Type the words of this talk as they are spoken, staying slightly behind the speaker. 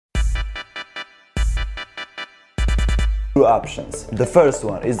two options. The first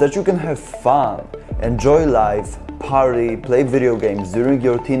one is that you can have fun, enjoy life, party, play video games during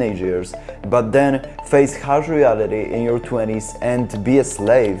your teenage years, but then face harsh reality in your 20s and be a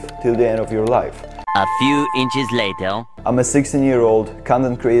slave till the end of your life. A few inches later. I'm a 16-year-old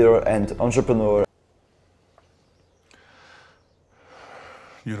content creator and entrepreneur.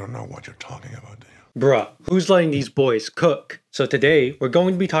 You don't know what you're talking about, do you? Bruh, who's letting these boys cook? So today, we're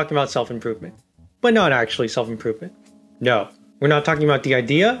going to be talking about self-improvement. But not actually self-improvement. No, we're not talking about the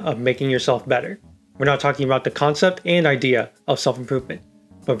idea of making yourself better. We're not talking about the concept and idea of self-improvement.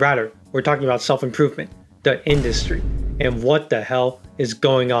 But rather, we're talking about self-improvement, the industry, and what the hell is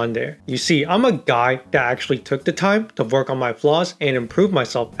going on there. You see, I'm a guy that actually took the time to work on my flaws and improve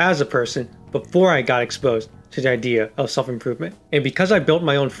myself as a person before I got exposed to the idea of self-improvement. And because I built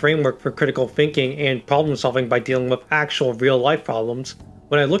my own framework for critical thinking and problem solving by dealing with actual real life problems,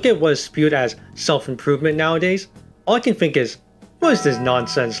 when I look at what is spewed as self-improvement nowadays, all I can think is, what is this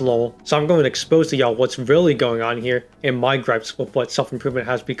nonsense, lol? So I'm going to expose to y'all what's really going on here and my gripes with what self-improvement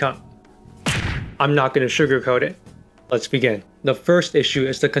has become. I'm not going to sugarcoat it. Let's begin. The first issue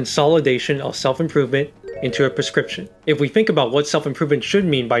is the consolidation of self-improvement into a prescription. If we think about what self-improvement should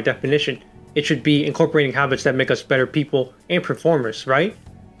mean by definition, it should be incorporating habits that make us better people and performers, right?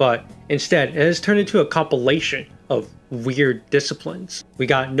 But instead, it has turned into a compilation of weird disciplines. We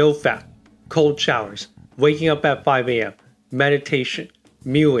got no fap, cold showers, waking up at 5 a.m., meditation,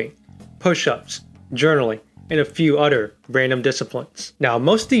 mewing, push-ups, journaling, and a few other random disciplines. Now,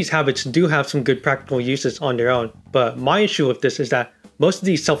 most of these habits do have some good practical uses on their own, but my issue with this is that most of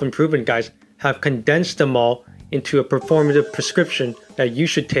these self-improvement guys have condensed them all into a performative prescription that you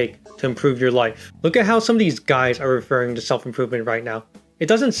should take to improve your life. Look at how some of these guys are referring to self-improvement right now. It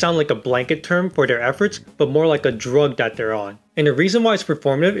doesn't sound like a blanket term for their efforts, but more like a drug that they're on. And the reason why it's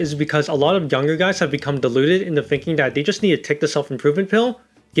performative is because a lot of younger guys have become deluded into thinking that they just need to take the self-improvement pill,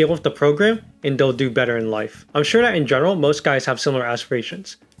 get with the program, and they'll do better in life. I'm sure that in general, most guys have similar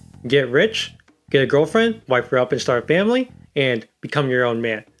aspirations. Get rich, get a girlfriend, wife her up and start a family, and become your own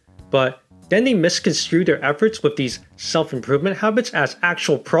man. But then they misconstrue their efforts with these self-improvement habits as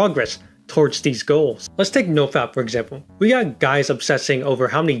actual progress towards these goals. Let's take NoFap for example. We got guys obsessing over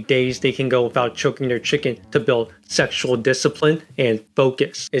how many days they can go without choking their chicken to build sexual discipline and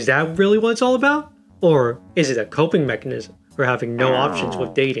focus. Is that really what it's all about? Or is it a coping mechanism for having no options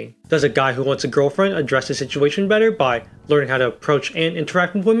with dating? Does a guy who wants a girlfriend address the situation better by learning how to approach and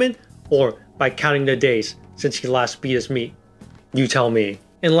interact with women, or by counting the days since he last beat his meat? You tell me.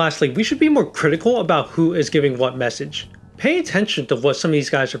 And lastly, we should be more critical about who is giving what message. Pay attention to what some of these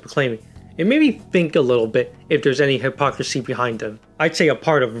guys are proclaiming, and maybe think a little bit if there's any hypocrisy behind them. I'd say a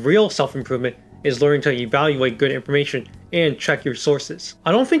part of real self-improvement is learning to evaluate good information and check your sources.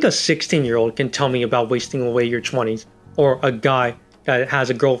 I don't think a 16-year-old can tell me about wasting away your 20s, or a guy that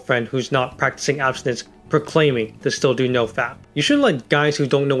has a girlfriend who's not practicing abstinence proclaiming to still do no fap. You shouldn't let guys who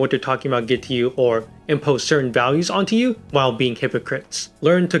don't know what they're talking about get to you or impose certain values onto you while being hypocrites.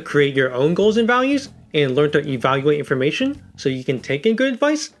 Learn to create your own goals and values, and learn to evaluate information so you can take in good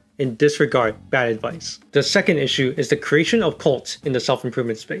advice and disregard bad advice. The second issue is the creation of cults in the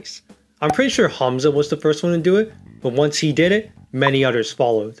self-improvement space. I'm pretty sure Hamza was the first one to do it, but once he did it, many others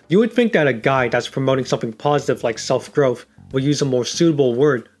followed. You would think that a guy that's promoting something positive like self-growth will use a more suitable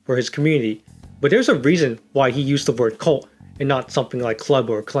word for his community, but there's a reason why he used the word cult and not something like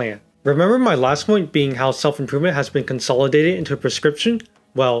club or clan. Remember my last point being how self-improvement has been consolidated into a prescription?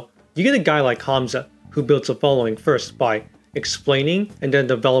 Well, you get a guy like Hamza who builds a following first by explaining and then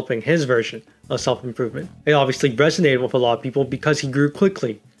developing his version of self-improvement. It obviously resonated with a lot of people because he grew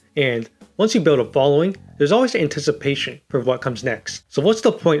quickly, and once you build a following, there's always anticipation for what comes next. So what's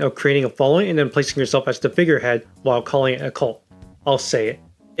the point of creating a following and then placing yourself as the figurehead while calling it a cult? I'll say it.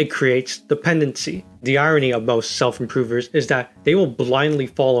 It creates dependency. The irony of most self-improvers is that they will blindly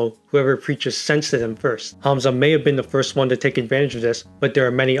follow whoever preaches sense to them first. Hamza may have been the first one to take advantage of this, but there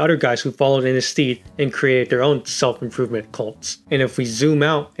are many other guys who followed in his stead and created their own self-improvement cults. And if we zoom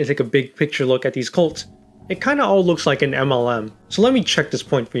out and take a big picture look at these cults, it kinda all looks like an MLM. So let me check this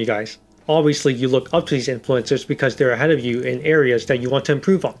point for you guys. Obviously you look up to these influencers because they're ahead of you in areas that you want to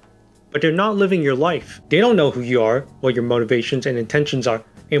improve on. But they're not living your life. They don't know who you are, what your motivations and intentions are,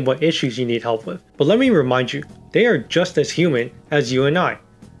 and what issues you need help with. But let me remind you, they are just as human as you and I.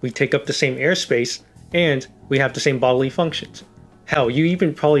 We take up the same airspace, and we have the same bodily functions. Hell, you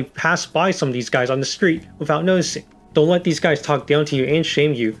even probably pass by some of these guys on the street without noticing. Don't let these guys talk down to you and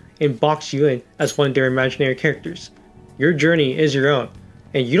shame you and box you in as one of their imaginary characters. Your journey is your own,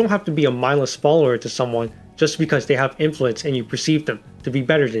 and you don't have to be a mindless follower to someone just because they have influence and you perceive them to be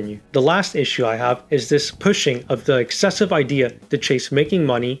better than you. The last issue I have is this pushing of the excessive idea to chase making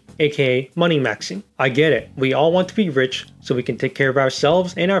money, aka money maxing. I get it, we all want to be rich so we can take care of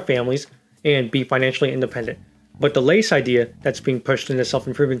ourselves and our families and be financially independent. But the latest idea that's being pushed in the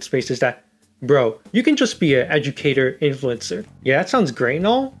self-improvement space is that, bro, you can just be an educator influencer. Yeah, that sounds great and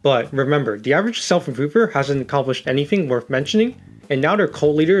all, but remember, the average self-improver hasn't accomplished anything worth mentioning, and now their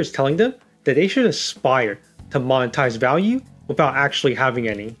cult leader is telling them that they should aspire to monetize value without actually having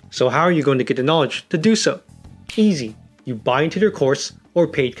any. So how are you going to get the knowledge to do so? Easy. You buy into their course or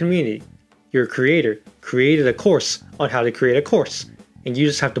paid community. Your creator created a course on how to create a course, and you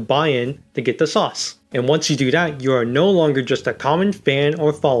just have to buy in to get the sauce. And once you do that, you are no longer just a common fan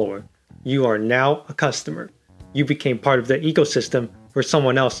or follower. You are now a customer. You became part of the ecosystem for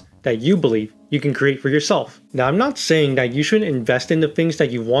someone else that you believe you can create for yourself. Now, I'm not saying that you shouldn't invest in the things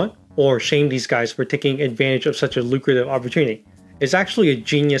that you want or shame these guys for taking advantage of such a lucrative opportunity. It's actually a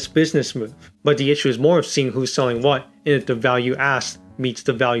genius business move. But the issue is more of seeing who's selling what and if the value asked meets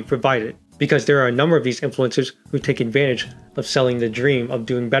the value provided. Because there are a number of these influencers who take advantage of selling the dream of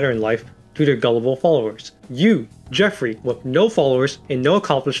doing better in life to their gullible followers. You, Jeffrey, with no followers and no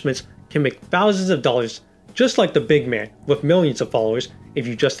accomplishments, can make thousands of dollars just like the big man with millions of followers if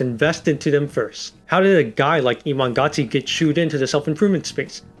you just invest into them first. How did a guy like Iman Gadzhi get shooed into the self-improvement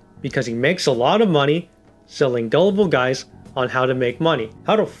space? Because he makes a lot of money selling gullible guys on how to make money.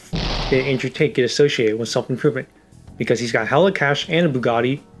 How the f did Andrew Tate get associated with self-improvement? Because he's got hella cash and a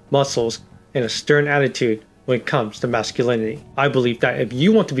Bugatti, muscles, and a stern attitude when it comes to masculinity. I believe that if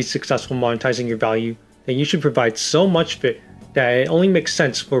you want to be successful monetizing your value, then you should provide so much of it that it only makes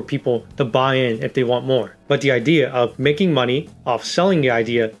sense for people to buy in if they want more. But the idea of making money off selling the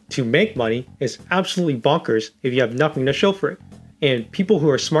idea to make money is absolutely bonkers if you have nothing to show for it. And people who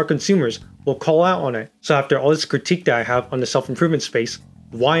are smart consumers will call out on it. So after all this critique that I have on the self-improvement space,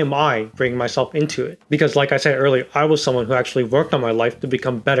 why am I bringing myself into it? Because like I said earlier, I was someone who actually worked on my life to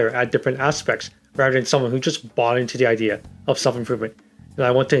become better at different aspects, rather than someone who just bought into the idea of self-improvement. And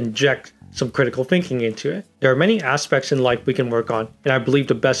I want to inject some critical thinking into it. There are many aspects in life we can work on, and I believe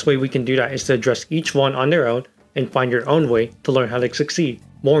the best way we can do that is to address each one on their own and find your own way to learn how to succeed.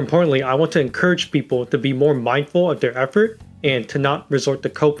 More importantly, I want to encourage people to be more mindful of their effort and to not resort to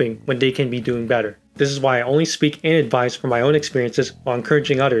coping when they can be doing better. This is why I only speak and advise from my own experiences while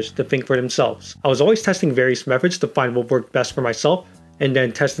encouraging others to think for themselves. I was always testing various methods to find what worked best for myself and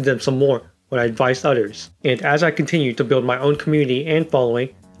then tested them some more when I advised others. And as I continue to build my own community and following,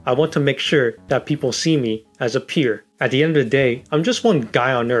 I want to make sure that people see me as a peer. At the end of the day, I'm just one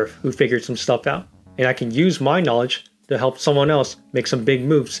guy on earth who figured some stuff out, and I can use my knowledge to help someone else make some big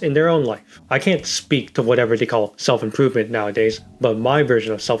moves in their own life. I can't speak to whatever they call self-improvement nowadays, but my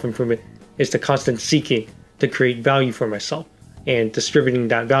version of self-improvement is the constant seeking to create value for myself and distributing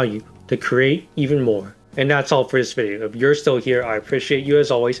that value to create even more. And that's all for this video. If you're still here, I appreciate you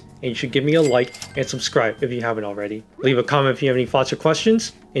as always, and you should give me a like and subscribe if you haven't already. Leave a comment if you have any thoughts or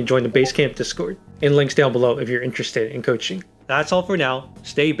questions, and join the Basecamp Discord, and links down below if you're interested in coaching. That's all for now.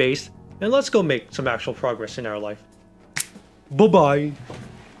 Stay based, and let's go make some actual progress in our life. Bye-bye.